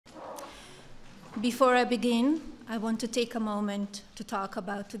Before I begin, I want to take a moment to talk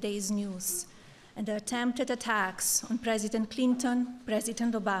about today's news and the attempted attacks on President Clinton,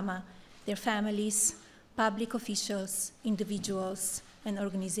 President Obama, their families, public officials, individuals, and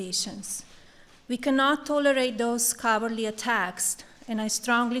organizations. We cannot tolerate those cowardly attacks, and I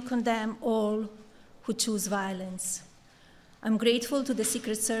strongly condemn all who choose violence. I'm grateful to the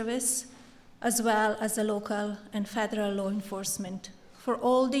Secret Service, as well as the local and federal law enforcement, for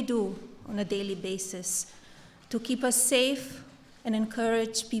all they do on a daily basis to keep us safe and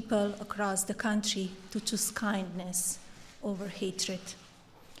encourage people across the country to choose kindness over hatred.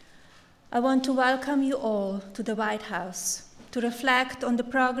 I want to welcome you all to the White House to reflect on the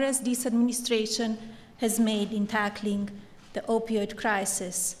progress this administration has made in tackling the opioid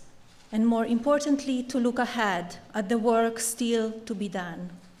crisis, and more importantly, to look ahead at the work still to be done.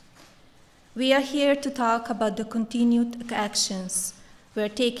 We are here to talk about the continued actions we are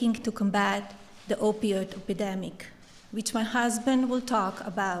taking to combat the opioid epidemic, which my husband will talk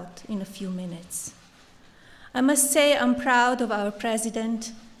about in a few minutes. I must say I'm proud of our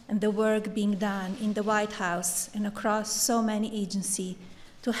president and the work being done in the White House and across so many agencies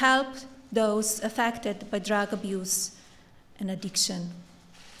to help those affected by drug abuse and addiction.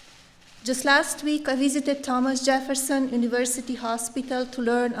 Just last week, I visited Thomas Jefferson University Hospital to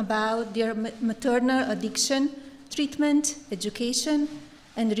learn about their maternal addiction treatment, education,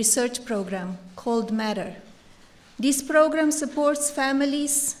 and research program called Matter. This program supports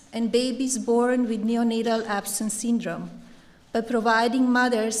families and babies born with neonatal absence syndrome by providing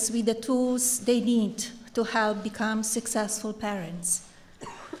mothers with the tools they need to help become successful parents.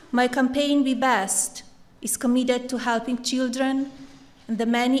 My campaign, Be Best, is committed to helping children and the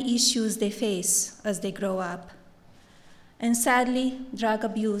many issues they face as they grow up. And sadly, drug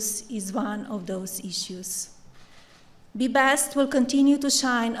abuse is one of those issues. Be Best will continue to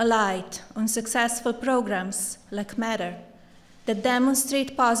shine a light on successful programs like Matter that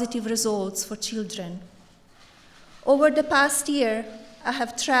demonstrate positive results for children. Over the past year, I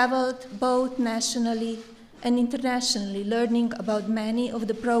have traveled both nationally and internationally learning about many of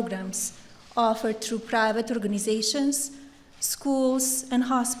the programs offered through private organizations, schools, and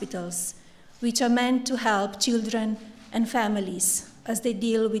hospitals, which are meant to help children and families as they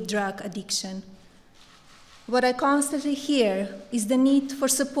deal with drug addiction. What I constantly hear is the need for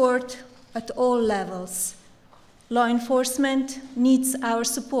support at all levels. Law enforcement needs our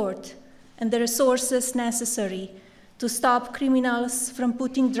support and the resources necessary to stop criminals from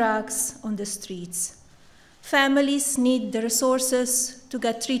putting drugs on the streets. Families need the resources to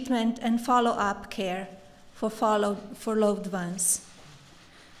get treatment and follow-up care for loved ones.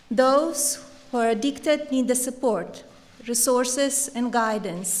 Those who are addicted need the support, resources, and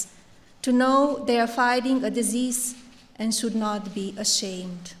guidance to know they are fighting a disease and should not be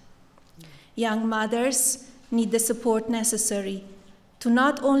ashamed. Young mothers need the support necessary to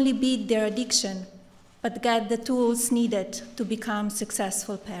not only beat their addiction, but get the tools needed to become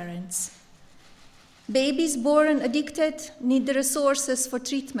successful parents. Babies born addicted need the resources for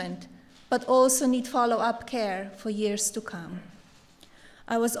treatment, but also need follow-up care for years to come.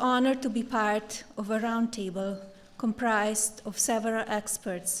 I was honored to be part of a roundtable comprised of several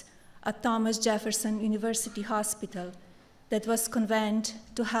experts at Thomas Jefferson University Hospital that was convened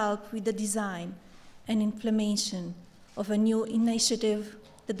to help with the design and implementation of a new initiative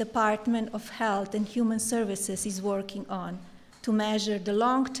the Department of Health and Human Services is working on to measure the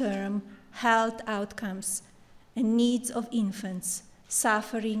long-term health outcomes and needs of infants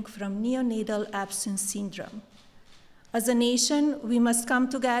suffering from neonatal absence syndrome. As a nation, we must come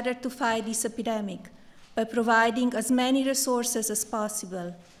together to fight this epidemic by providing as many resources as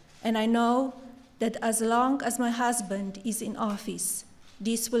possible. And I know that as long as my husband is in office,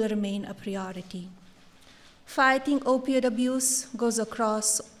 this will remain a priority. Fighting opioid abuse goes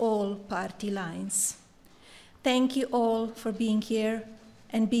across all party lines. Thank you all for being here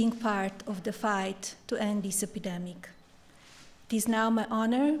and being part of the fight to end this epidemic. It is now my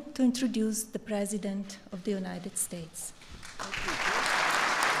honor to introduce the President of the United States.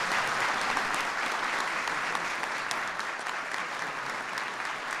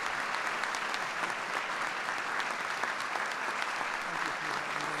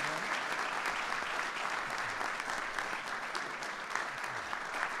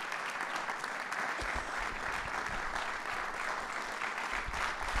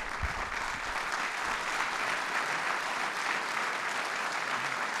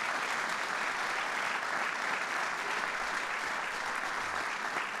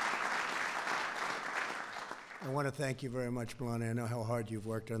 I want to thank you very much, Melania. I know how hard you've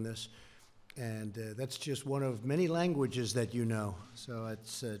worked on this. And that's just one of many languages that you know. So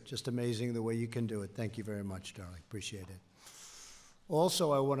it's just amazing the way you can do it. Thank you very much, darling. Appreciate it.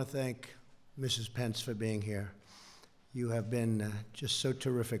 Also, I want to thank Mrs. Pence for being here. You have been just so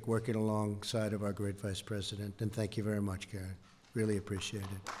terrific working alongside of our great Vice President. And thank you very much, Karen. Really appreciate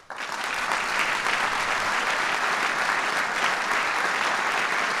it.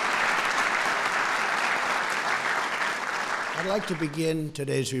 I'd like to begin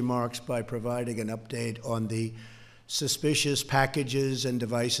today's remarks by providing an update on the suspicious packages and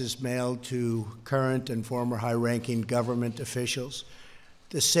devices mailed to current and former high-ranking government officials.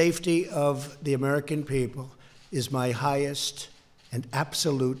 The safety of the American people is my highest and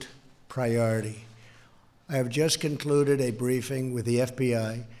absolute priority. I have just concluded a briefing with the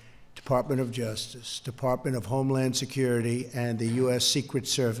FBI, Department of Justice, Department of Homeland Security, and the U.S. Secret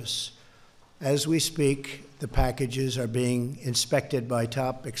Service. As we speak, the packages are being inspected by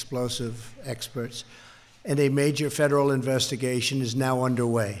top explosive experts, and a major federal investigation is now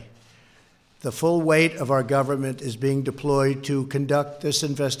underway. The full weight of our government is being deployed to conduct this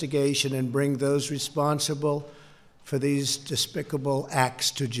investigation and bring those responsible for these despicable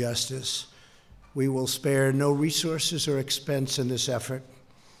acts to justice. We will spare no resources or expense in this effort.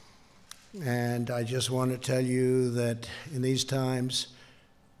 And I just want to tell you that in these times,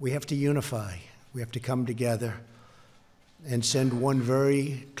 we have to unify. We have to come together and send one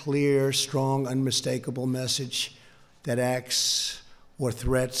very clear, strong, unmistakable message that acts or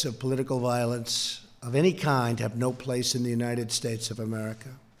threats of political violence of any kind have no place in the United States of America.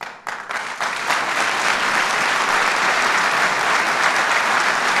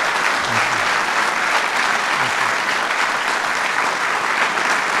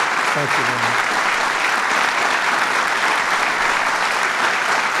 Thank you very much.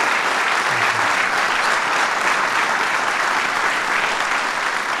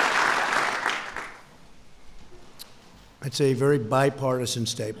 It's a very bipartisan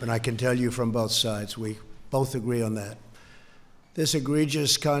statement. I can tell you from both sides. We both agree on that. This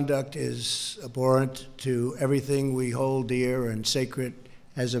egregious conduct is abhorrent to everything we hold dear and sacred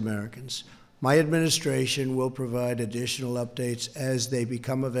as Americans. My administration will provide additional updates as they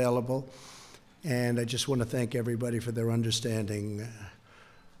become available, and I just want to thank everybody for their understanding.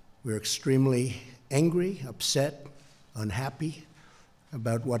 We're extremely angry, upset, unhappy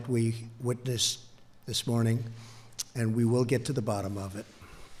about what we witnessed this morning, and we will get to the bottom of it.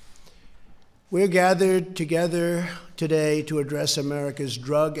 We're gathered together today to address America's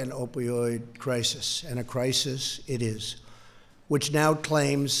drug and opioid crisis, and a crisis it is, which now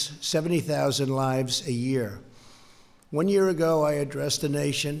claims 70,000 lives a year. 1 year ago, I addressed the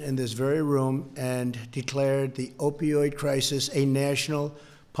nation in this very room and declared the opioid crisis a national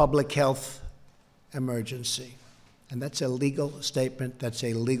public health emergency. And that's a legal statement, that's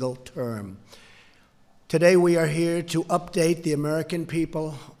a legal term. Today, we are here to update the American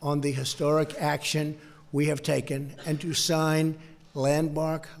people on the historic action we have taken and to sign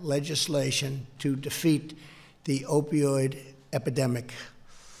landmark legislation to defeat the opioid epidemic.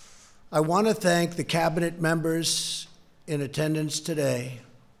 I want to thank the cabinet members in attendance today,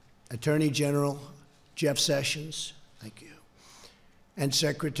 Attorney General Jeff Sessions, thank you, and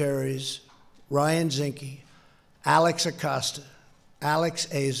Secretaries Ryan Zinke, Alex Acosta, Alex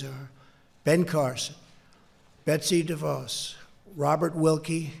Azar, Ben Carson, Betsy DeVos, Robert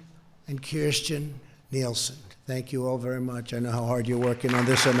Wilkie, and Kirsten Nielsen. Thank you all very much. I know how hard you're working on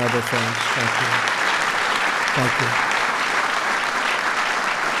this and other things. Thank you. Thank you.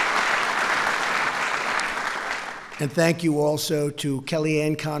 And thank you also to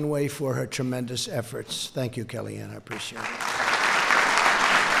Kellyanne Conway for her tremendous efforts. Thank you, Kellyanne. I appreciate it.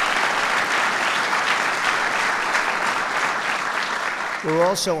 We're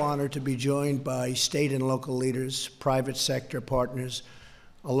also honored to be joined by state and local leaders, private sector partners,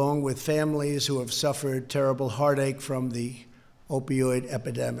 along with families who have suffered terrible heartache from the opioid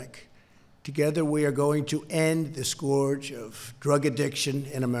epidemic. Together, we are going to end the scourge of drug addiction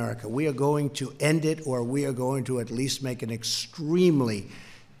in America. We are going to end it, or we are going to at least make an extremely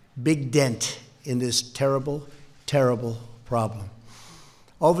big dent in this terrible, terrible problem.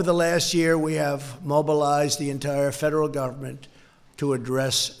 Over the last year, we have mobilized the entire federal government to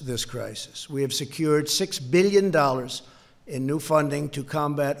address this crisis. We have secured $6 billion in new funding to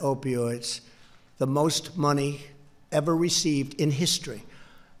combat opioids, the most money ever received in history.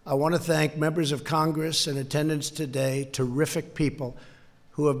 I want to thank members of Congress in attendance today, terrific people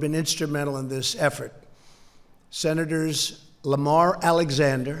who have been instrumental in this effort. Senators Lamar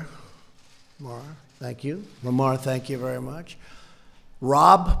Alexander, Lamar, thank you. Lamar, thank you very much.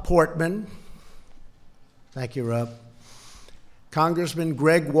 Rob Portman, thank you, Rob. Congressman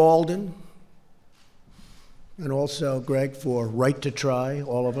Greg Walden, And also, Greg, for Right to Try,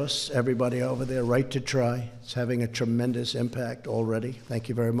 all of us, everybody over there, Right to Try. It's having a tremendous impact already. Thank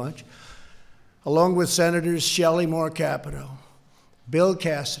you very much. Along with Senators Shelley Moore Capito, Bill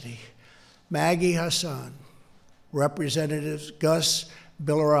Cassidy, Maggie Hassan, Representatives Gus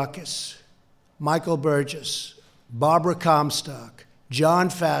Bilirakis, Michael Burgess, Barbara Comstock, John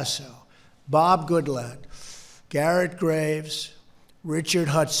Faso, Bob Goodlatte, Garrett Graves, Richard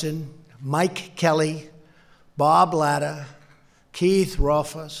Hudson, Mike Kelly, Bob Latta, Keith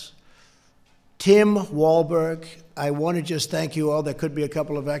Rothfuss, Tim Wahlberg. I want to just thank you all. There could be a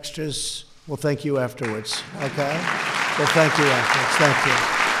couple of extras. We'll thank you afterwards, okay? We'll thank you afterwards. Thank you.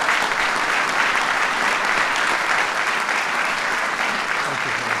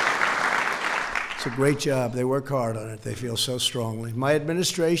 It's a great job. They work hard on it. They feel so strongly. My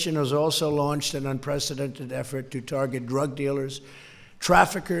administration has also launched an unprecedented effort to target drug dealers,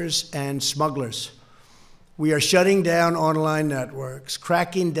 traffickers, and smugglers. We are shutting down online networks,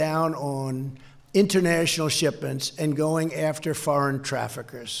 cracking down on international shipments, and going after foreign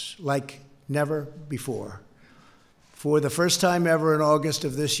traffickers like never before. For the first time ever in August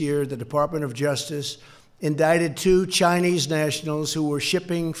of this year, the Department of Justice indicted 2 Chinese nationals who were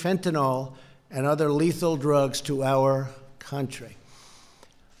shipping fentanyl and other lethal drugs to our country.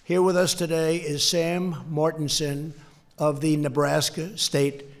 Here with us today is Sam Mortensen of the Nebraska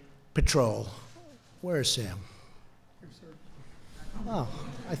State Patrol. Where is Sam? Here, sir. Oh,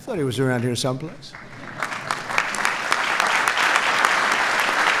 I thought he was around here someplace.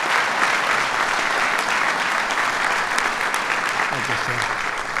 Thank you, Sam.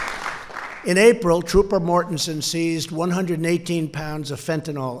 In April, Trooper Mortensen seized 118 pounds of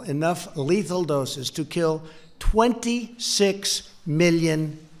fentanyl, enough lethal doses to kill 26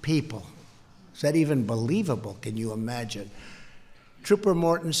 million people. Is that even believable? Can you imagine? Trooper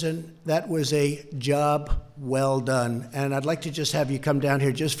Mortensen, that was a job well done. And I'd like to just have you come down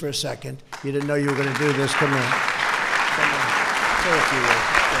here just for a second. You didn't know you were going to do this. Come in. Come in. Say a few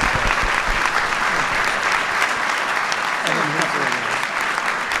words.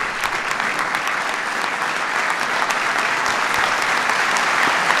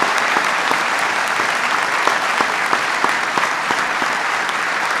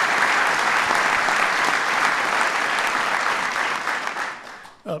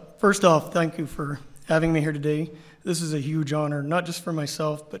 First off, thank you for having me here today. This is a huge honor, not just for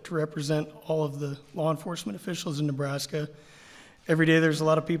myself, but to represent all of the law enforcement officials in Nebraska. Every day there's a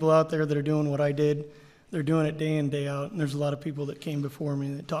lot of people out there that are doing what I did. They're doing it day in, day out, and there's a lot of people that came before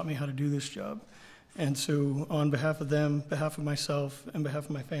me that taught me how to do this job. And so on behalf of them, behalf of myself, and behalf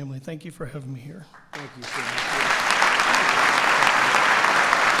of my family, thank you for having me here. Thank you so much.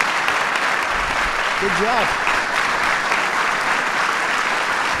 Good job.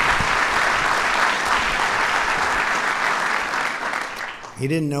 He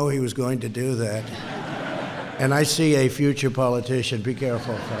didn't know he was going to do that. And I see a future politician. Be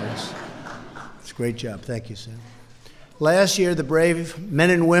careful, fellas. It's a great job. Thank you, Sam. Last year, the brave men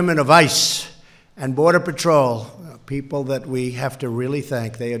and women of ICE and Border Patrol, people that we have to really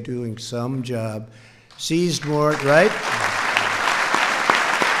thank, they are doing some job, seized more, right?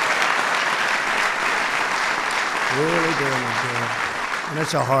 Really doing a job. And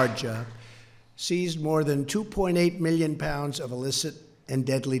it's a hard job. Seized more than 2.8 million pounds of illicit and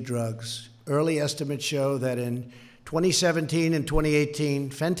deadly drugs. Early estimates show that in 2017 and 2018,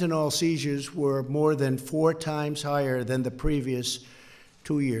 fentanyl seizures were more than 4 times higher than the previous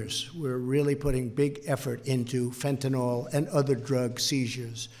 2 years. We're really putting big effort into fentanyl and other drug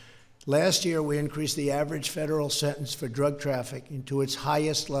seizures. Last year, we increased the average federal sentence for drug trafficking to its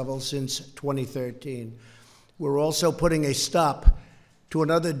highest level since 2013. We're also putting a stop to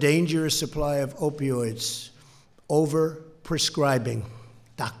another dangerous supply of opioids, over-prescribing.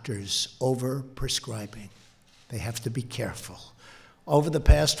 Doctors over-prescribing. They have to be careful. Over the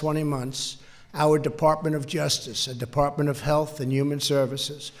past 20 months, our Department of Justice and Department of Health and Human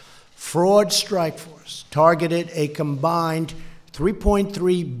Services Fraud Strike Force targeted a combined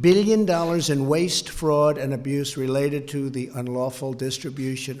 $3.3 billion in waste, fraud, and abuse related to the unlawful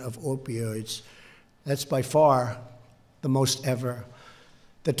distribution of opioids. That's by far the most ever.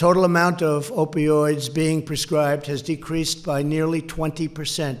 The total amount of opioids being prescribed has decreased by nearly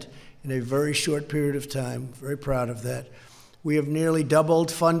 20% in a very short period of time. Very proud of that. We have nearly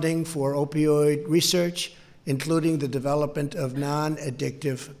doubled funding for opioid research, including the development of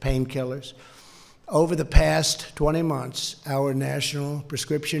non-addictive painkillers. Over the past 20 months, our national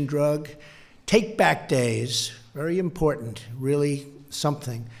prescription drug take-back days, very important, really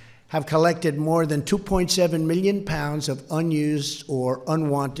something, have collected more than 2.7 million pounds of unused or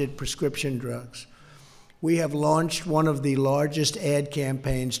unwanted prescription drugs. we have launched one of the largest ad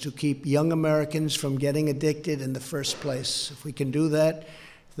campaigns to keep young Americans from getting addicted in the first place. If we can do that,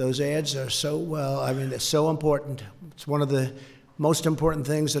 those ads are they're so important. It's one of the most important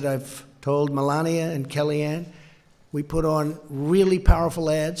things that I've told Melania and Kellyanne. We put on really powerful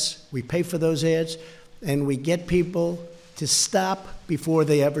ads, we pay for those ads, and we get people to stop before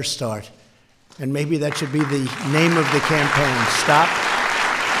they ever start. And maybe that should be the name of the campaign, Stop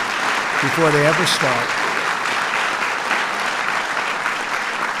Before They Ever Start.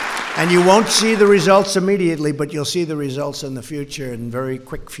 And you won't see the results immediately, but you'll see the results in the future, in very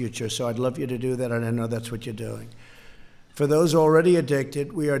quick future. So I'd love you to do that, and I know that's what you're doing. For those already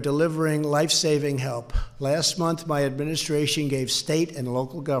addicted, we are delivering life-saving help. Last month, my administration gave state and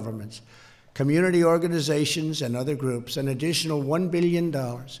local governments, community organizations, and other groups an additional $1 billion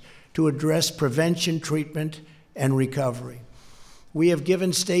to address prevention, treatment, and recovery. We have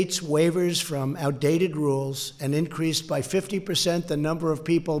given states waivers from outdated rules and increased by 50% the number of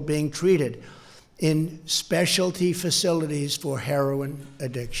people being treated in specialty facilities for heroin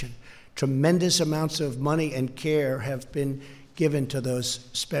addiction. Tremendous amounts of money and care have been given to those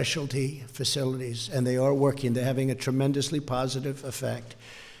specialty facilities, and they are working. They're having a tremendously positive effect.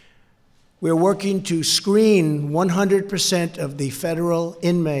 We're working to screen 100% of the federal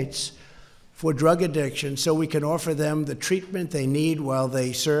inmates for drug addiction so we can offer them the treatment they need while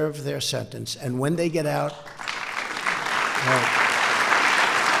they serve their sentence. And when they get out,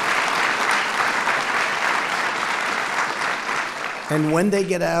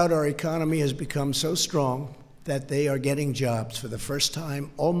 our economy has become so strong that they are getting jobs for the first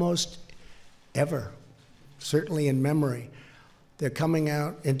time almost ever, certainly in memory. They're coming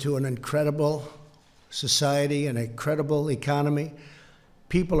out into an incredible society, an incredible economy.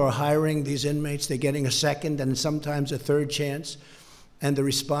 People are hiring these inmates. They're getting a second and sometimes a third chance. And the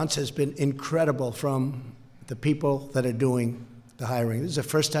response has been incredible from the people that are doing the hiring. This is the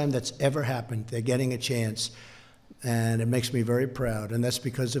first time that's ever happened. They're getting a chance. And it makes me very proud. And that's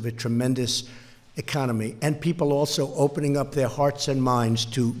because of a tremendous economy. And people also opening up their hearts and minds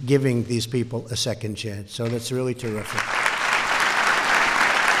to giving these people a second chance. So that's really terrific.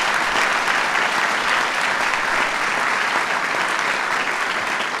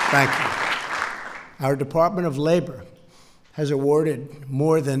 Thank you. Our Department of Labor has awarded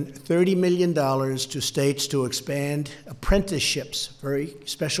more than $30 million to states to expand apprenticeships. Very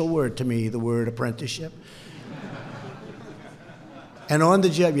special word to me, the word apprenticeship. And on the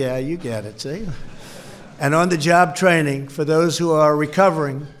job, yeah, you get it, see? And on the job training for those who are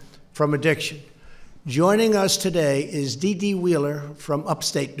recovering from addiction. Joining us today is Dee Dee Wheeler from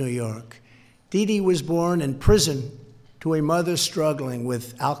upstate New York. Dee Dee was born in prison to a mother struggling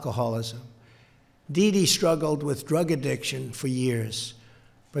with alcoholism. Dee Dee struggled with drug addiction for years,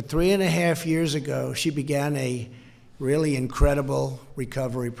 but 3.5 years ago, she began a really incredible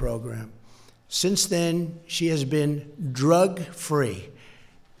recovery program. Since then, she has been drug-free.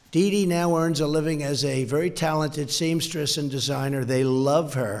 Dee Dee now earns a living as a very talented seamstress and designer. They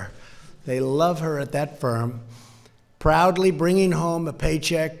love her. They love her at that firm, proudly bringing home a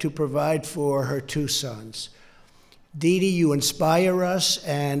paycheck to provide for her 2 sons. Dee Dee, you inspire us,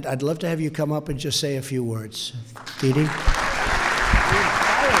 and I'd love to have you come up and just say a few words. Dee Dee?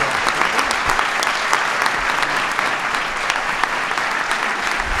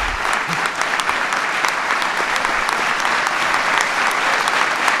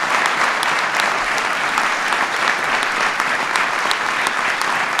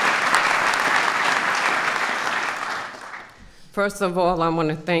 First of all, I want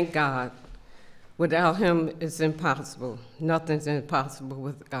to thank God. Without him, it's impossible. Nothing's impossible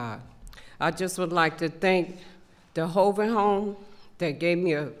with God. I just would like to thank the Hoven Home that gave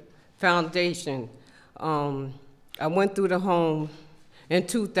me a foundation. I went through the home in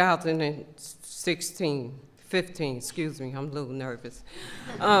 2015, excuse me, I'm a little nervous.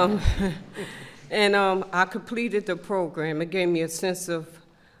 I completed the program. It gave me a sense of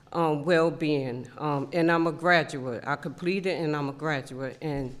well-being, and I'm a graduate. I completed and I'm a graduate.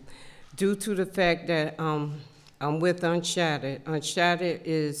 And due to the fact that I'm with Unshattered, Unshattered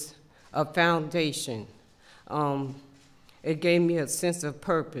is a foundation. It gave me a sense of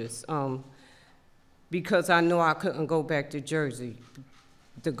purpose because I know I couldn't go back to Jersey,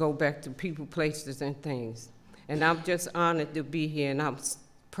 to go back to people, places, and things. And I'm just honored to be here, and I'm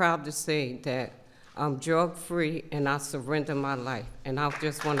proud to say that I'm drug-free and I surrender my life. And I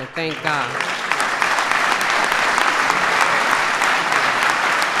just want to thank God.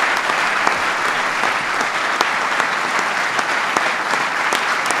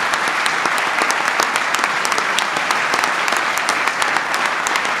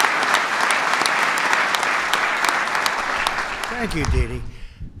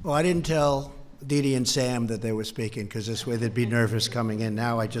 Well, I didn't tell Dee Dee and Sam that they were speaking because this way they'd be nervous coming in.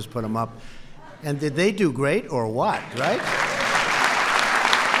 Now I just put them up. And did they do great or what, right?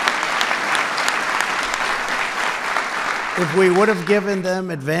 If we would have given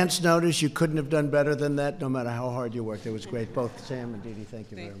them advance notice, you couldn't have done better than that, no matter how hard you worked. It was great. Both Sam and Dee Dee, thank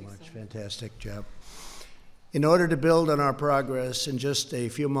you very much. Fantastic job. In order to build on our progress, in just a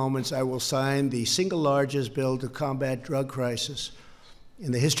few moments, I will sign the single largest bill to combat drug crisis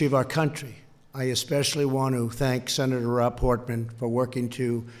in the history of our country. I especially want to thank Senator Rob Portman for working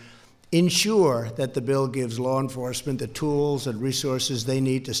to ensure that the bill gives law enforcement the tools and resources they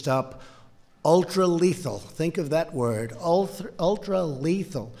need to stop ultra-lethal. Think of that word,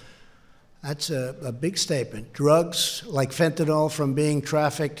 ultra-lethal. That's a big statement. Drugs like fentanyl from being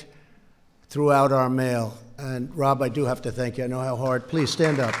trafficked throughout our mail. And Rob, I do have to thank you. I know how hard. Please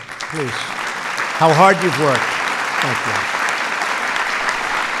stand up, please. How hard you've worked. Thank you.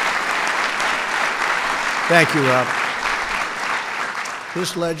 Thank you, Rob.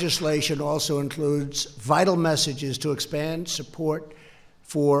 This legislation also includes vital messages to expand support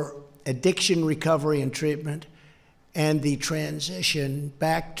for addiction recovery and treatment and the transition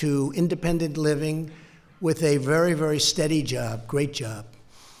back to independent living with a very, very steady job, great job.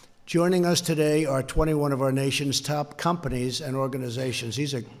 Joining us today are 21 of our nation's top companies and organizations.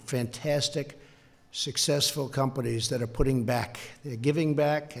 These are fantastic, successful companies that are putting back. They're giving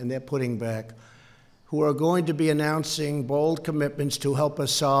back and they're putting back, who are going to be announcing bold commitments to help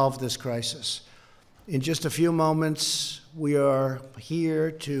us solve this crisis. In just a few moments, we are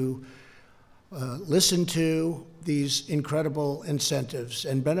here to listen to these incredible incentives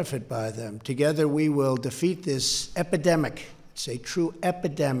and benefit by them. Together, we will defeat this epidemic. It's a true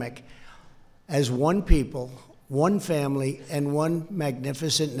epidemic as one people, one family, and one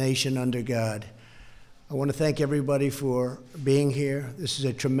magnificent nation under God. I want to thank everybody for being here. This is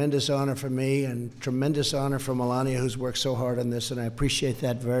a tremendous honor for me and tremendous honor for Melania, who's worked so hard on this, and I appreciate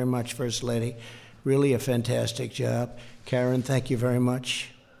that very much, First Lady. Really a fantastic job. Karen, thank you very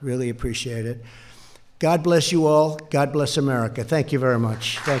much. Really appreciate it. God bless you all. God bless America. Thank you very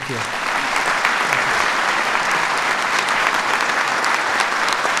much. Thank you.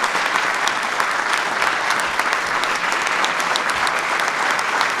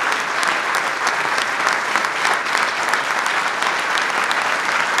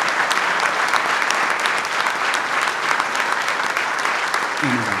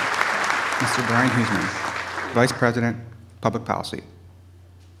 Mr. Brian Huseman, Vice President, Public Policy.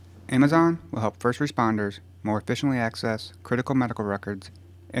 Amazon will help first responders more efficiently access critical medical records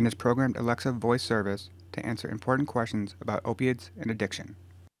in its programmed Alexa voice service to answer important questions about opioids and addiction.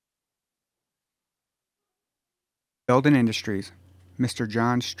 Belden Industries, Mr.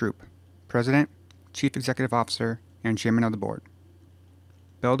 John Stroop, President, Chief Executive Officer, and Chairman of the Board.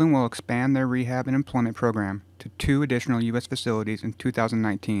 Belden will expand their rehab and employment program to 2 additional U.S. facilities in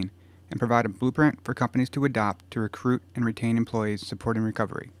 2019 and provide a blueprint for companies to adopt to recruit and retain employees supporting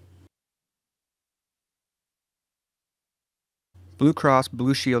recovery. Blue Cross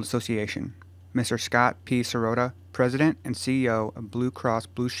Blue Shield Association, Mr. Scott P. Sirota, President and CEO of Blue Cross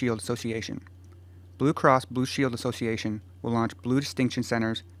Blue Shield Association. Blue Cross Blue Shield Association will launch Blue Distinction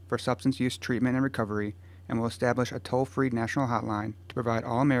Centers for substance use treatment and recovery and will establish a toll-free national hotline to provide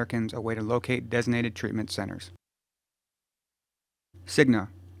all Americans a way to locate designated treatment centers. Cigna,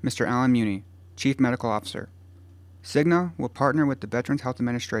 Mr. Alan Muni, Chief Medical Officer. Cigna will partner with the Veterans Health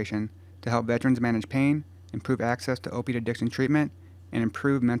Administration to help veterans manage pain, improve access to opiate addiction treatment, and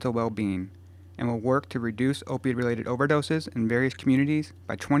improve mental well-being, and will work to reduce opioid-related overdoses in various communities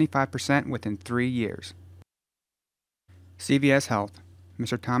by 25% within 3 years. CVS Health,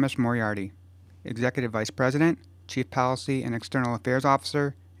 Mr. Thomas Moriarty, Executive Vice President, Chief Policy and External Affairs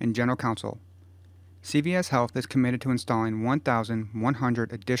Officer, and General Counsel. CVS Health is committed to installing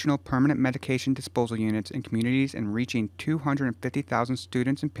 1,100 additional permanent medication disposal units in communities and reaching 250,000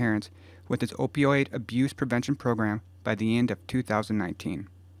 students and parents with its opioid abuse prevention program by the end of 2019.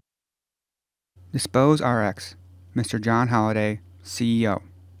 Dispose RX, Mr. John Holliday, CEO.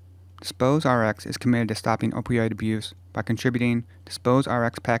 Dispose RX is committed to stopping opioid abuse by contributing Dispose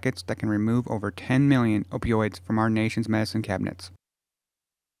RX packets that can remove over 10 million opioids from our nation's medicine cabinets.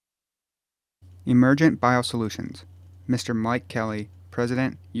 Emergent Biosolutions, Mr. Mike Kelly,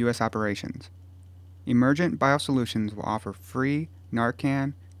 President, U.S. Operations. Emergent Biosolutions will offer free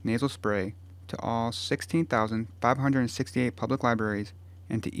Narcan nasal spray to all 16,568 public libraries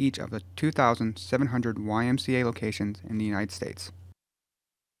and to each of the 2,700 YMCA locations in the United States.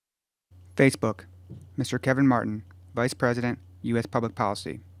 Facebook, Mr. Kevin Martin, Vice President, U.S. Public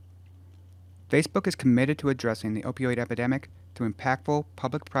Policy. Facebook is committed to addressing the opioid epidemic through impactful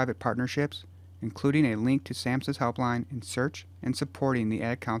public-private partnerships, including a link to SAMHSA's helpline in search and supporting the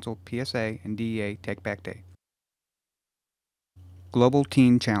Ad Council PSA and DEA Take Back Day. Global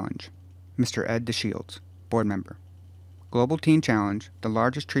Teen Challenge. Mr. Ed DeShields, Board Member. Global Teen Challenge, the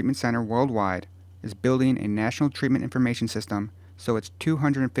largest treatment center worldwide, is building a national treatment information system so its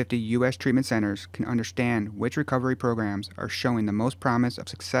 250 U.S. treatment centers can understand which recovery programs are showing the most promise of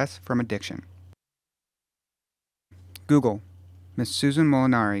success from addiction. Google. Ms. Susan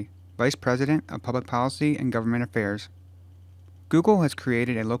Molinari, Vice President of Public Policy and Government Affairs. Google has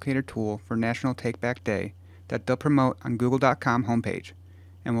created a locator tool for National Take Back Day that they'll promote on Google.com homepage,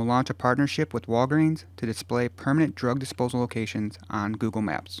 and will launch a partnership with Walgreens to display permanent drug disposal locations on Google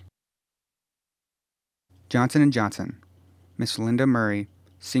Maps. Johnson & Johnson. Ms. Linda Murray,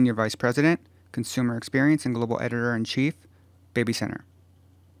 Senior Vice President, Consumer Experience and Global Editor-in-Chief, Baby Center.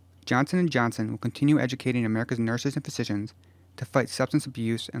 Johnson & Johnson will continue educating America's nurses and physicians to fight substance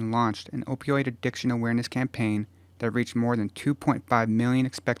abuse and launched an opioid addiction awareness campaign that reached more than 2.5 million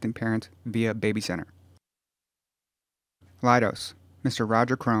expectant parents via Baby Center. Leidos. Mr.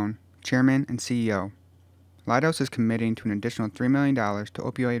 Roger Crone, Chairman and CEO. Leidos is committing to an additional $3 million to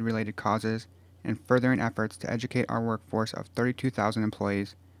opioid-related causes and furthering efforts to educate our workforce of 32,000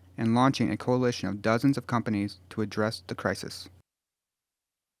 employees and launching a coalition of dozens of companies to address the crisis.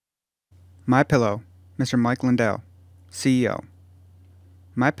 MyPillow, Mr. Mike Lindell, CEO.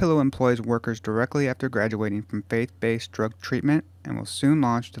 MyPillow employs workers directly after graduating from faith-based drug treatment and will soon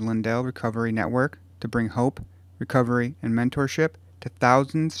launch the Lindell Recovery Network to bring hope, recovery, and mentorship to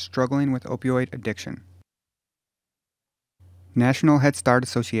thousands struggling with opioid addiction. National Head Start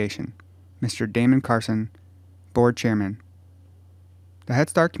Association, Mr. Damon Carson, Board Chairman. The Head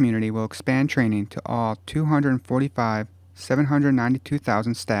Start community will expand training to all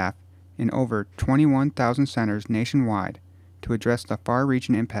 792,000 staff in over 21,000 centers nationwide to address the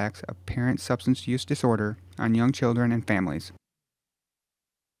far-reaching impacts of parent substance use disorder on young children and families.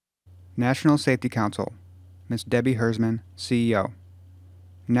 National Safety Council, Ms. Debbie Hersman, CEO.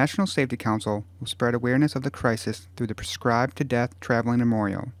 National Safety Council will spread awareness of the crisis through the Prescribed to Death Traveling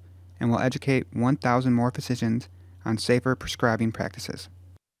Memorial and will educate 1,000 more physicians on safer prescribing practices.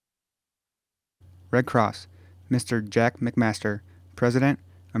 Red Cross, Mr. Jack McMaster, President,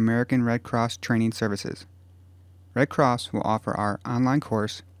 American Red Cross Training Services. Red Cross will offer our online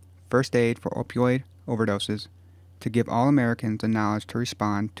course, First Aid for Opioid Overdoses, to give all Americans the knowledge to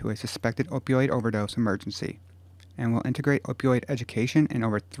respond to a suspected opioid overdose emergency, and will integrate opioid education in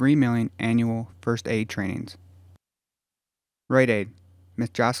over 3 million annual first aid trainings. Rite Aid, Ms.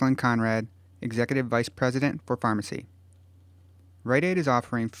 Jocelyn Conrad, Executive Vice President for Pharmacy. Rite Aid is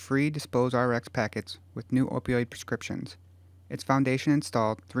offering free Dispose RX packets with new opioid prescriptions. Its foundation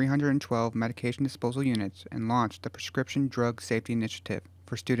installed 312 medication disposal units and launched the Prescription Drug Safety Initiative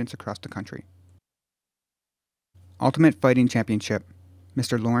for students across the country. Ultimate Fighting Championship,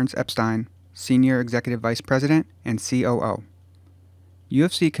 Mr. Lawrence Epstein, Senior Executive Vice President and COO.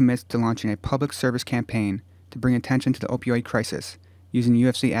 UFC commits to launching a public service campaign to bring attention to the opioid crisis, using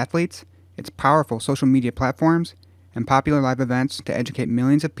UFC athletes, its powerful social media platforms, and popular live events to educate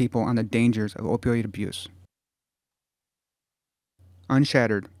millions of people on the dangers of opioid abuse.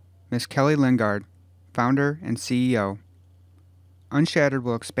 Unshattered, Ms. Kelly Lingard, Founder and CEO. Unshattered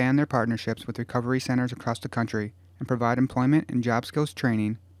will expand their partnerships with recovery centers across the country and provide employment and job skills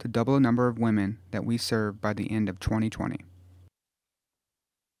training to double the number of women that we serve by the end of 2020.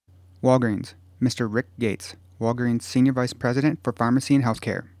 Walgreens, Mr. Rick Gates, Walgreens Senior Vice President for Pharmacy and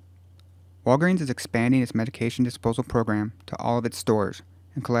Healthcare. Walgreens is expanding its medication disposal program to all of its stores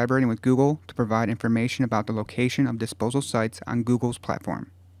and collaborating with Google to provide information about the location of disposal sites on Google's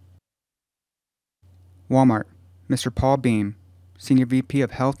platform. Walmart, Mr. Paul Beam, Senior VP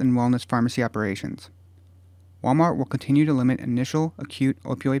of Health and Wellness Pharmacy Operations. Walmart will continue to limit initial acute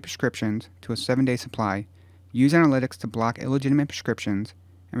opioid prescriptions to a 7-day supply, use analytics to block illegitimate prescriptions,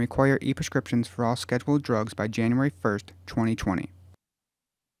 and require e-prescriptions for all scheduled drugs by January 1st, 2020.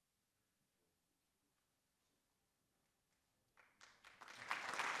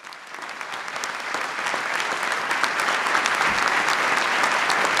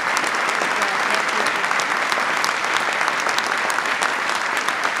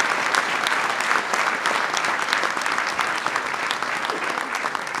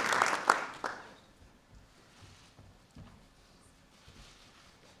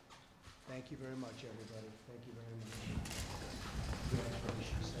 Thank you very much, everybody. Thank you very much.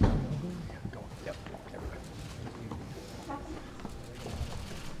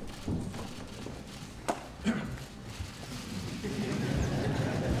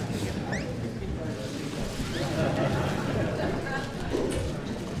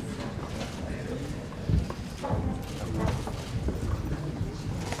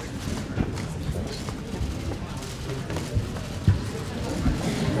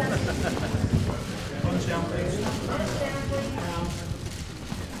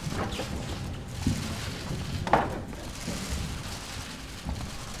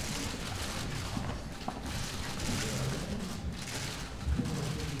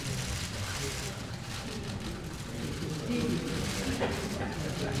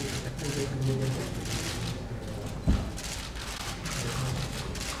 Gracias.